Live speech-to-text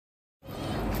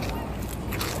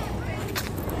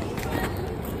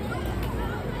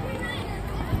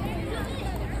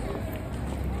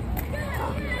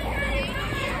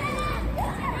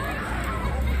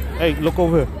Hey, look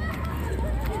over here.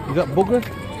 You got booger?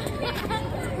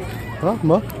 Huh?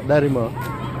 Ma? Daddy ma?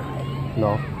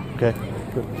 No. Okay.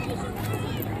 Good.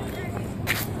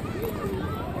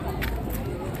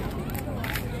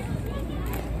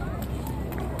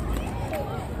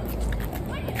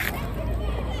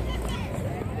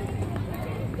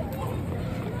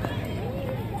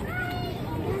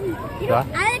 Yeah.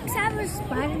 Alex have a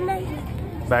Spider-Man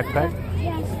Backpack?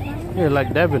 Yes. Yeah,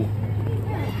 like Devin.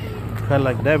 Kind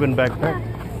of like Devin backpack.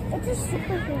 It's a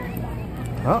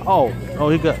superhero. Huh? Oh,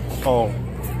 he got. Oh,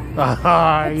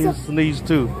 he sneezed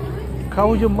too.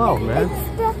 Cover your mouth, man.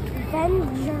 It's the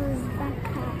Avengers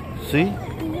backpack. See,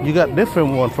 you got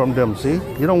different one from them. See,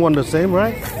 you don't want the same,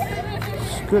 right?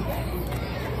 It's good.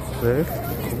 See,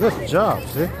 good job.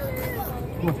 See.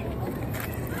 Come on.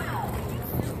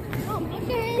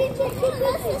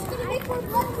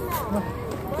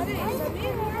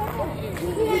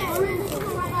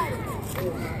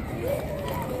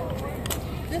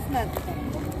 This man. Come on.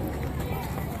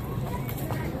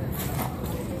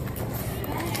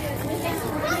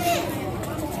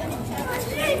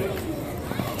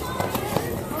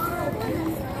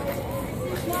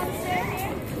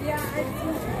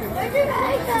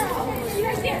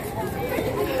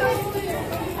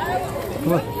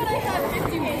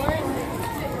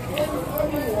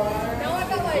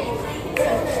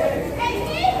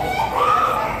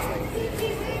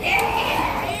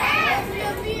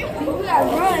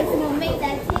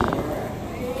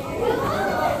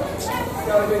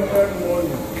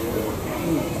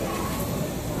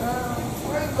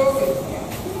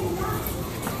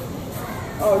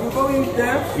 Oh, you going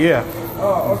there? Yeah.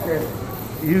 Oh, okay.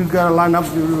 You gotta line up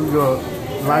your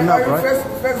line up, right?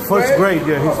 First grade,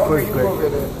 yeah, he's first grade.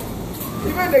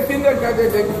 Even the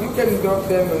kindergarten, you can drop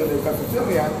them in the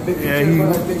cafeteria.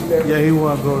 Yeah, he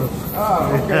want to go.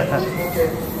 Ah, okay, okay.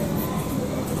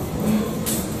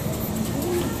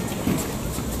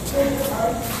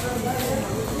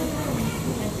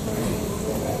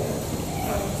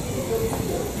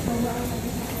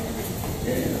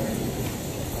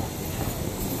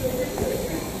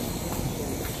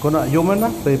 Con ạ yum á,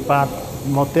 về pat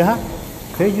một té ha.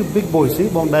 Okay, you big boy, see,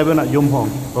 bong dai bên ạ yum hong.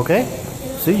 Okay,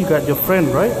 see, you got your friend,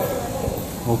 right?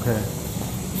 Okay.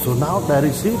 So now,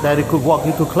 daddy, see, daddy could walk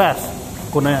you to class.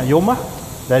 Con này yum á,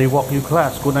 daddy walk you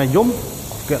class. Con này yum,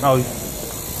 get out,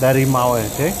 daddy mau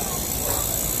okay?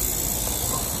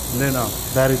 Nên nào,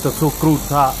 daddy tự số crude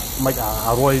tha, mày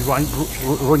rồi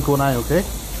run con này, okay?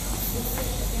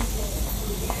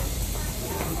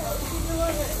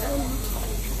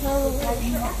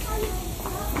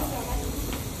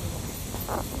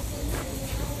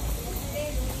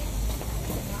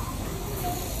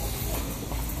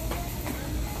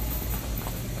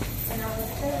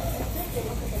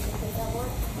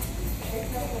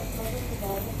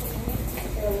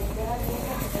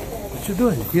 What you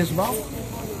doing? Here's ball?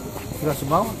 You got some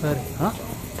ball? Daddy, huh?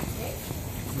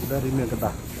 Daddy make a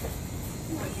back.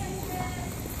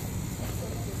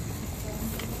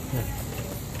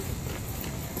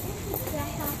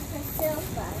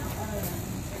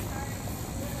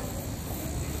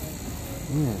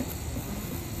 Yeah.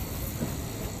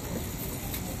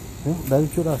 Yeah, daddy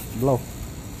shoot us, blow.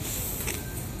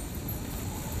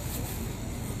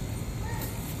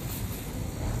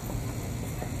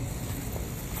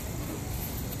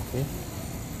 Okay,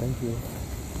 thank you.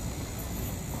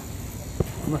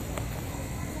 Come on.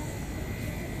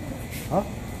 Huh?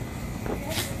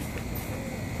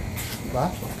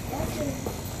 What?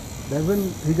 Devin,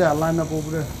 he got lined up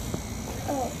over there.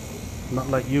 Oh. Not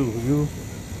like you. You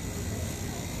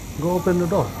go open the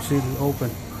door. See it open.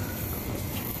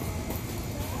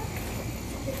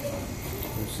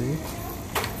 You see?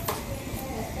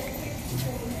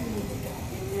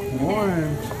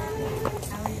 Morning.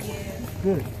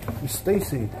 Good. It's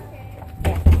Stacy.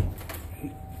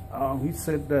 He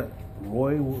said that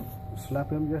Roy would slap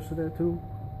him yesterday too.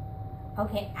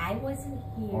 Okay, I wasn't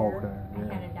here. Okay, yeah.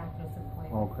 I had a doctor's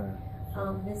appointment. Okay.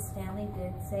 Miss Stanley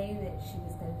did say that she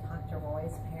was going to talk to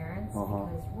Roy's parents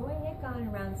because Roy had gone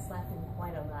around slapping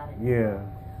quite a lot of people. Yeah.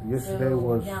 Yesterday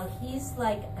was. Now he's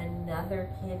like another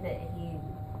kid that he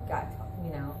got,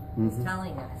 you know, was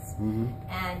telling us.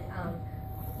 And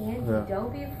Andy,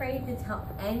 don't be afraid to tell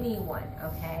anyone,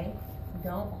 okay?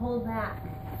 Don't hold back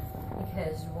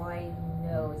because Roy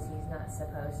knows he's not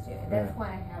supposed to. And that's why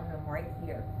I have him right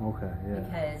here. Okay, yeah.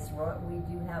 Because Roy, we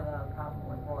do have a problem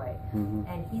with Roy.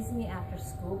 And he's in the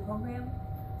after-school program,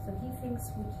 so he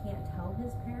thinks we can't tell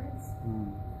his parents.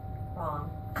 Wrong.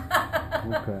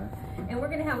 Okay. And we're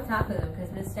going to have a talk with him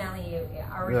because Miss Stanley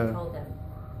already told him.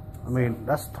 I mean,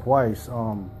 that's twice.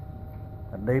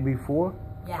 A day before.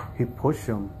 Yeah. He pushed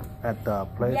him at the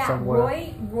place Yeah, somewhere.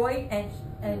 Roy, and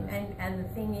the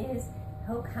thing is,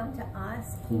 he'll come to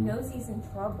us. He knows he's in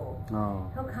trouble.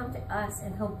 Oh. He'll come to us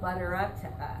and he'll butter up to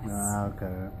us. Ah,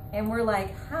 okay. And we're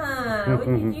like, huh, what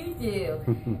did you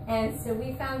do? And so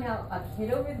we found out a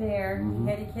kid over there, he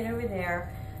had a kid over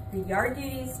there. The yard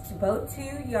duties, both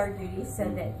two yard duties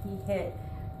said that he hit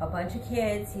a bunch of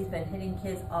kids. He's been hitting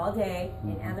kids all day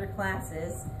in other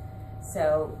classes.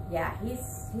 So yeah,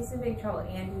 he's in big trouble.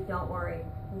 Andy, don't worry,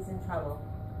 he's in trouble.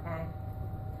 Okay.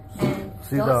 And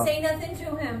don't say nothing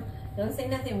to him. Don't say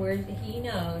nothing where he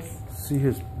knows. See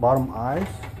his bottom eyes?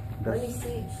 Let me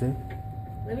see. See?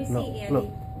 Let me see, Andy. Look.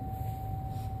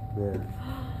 There.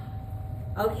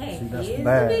 Okay, See, that's he's in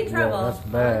bad. big trouble. Yeah, that's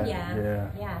bad.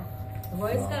 Yeah.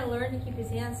 Roy's got to learn to keep his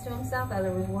hands to himself.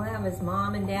 Otherwise, we'll have his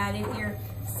mom and dad in here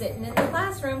sitting in the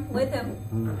classroom with him.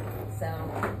 So,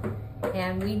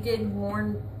 and we did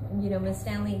warn, you know, Miss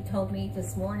Stanley told me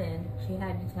this morning she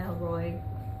had to tell Roy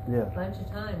a bunch of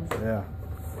times. Yeah.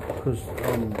 Because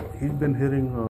he's been hitting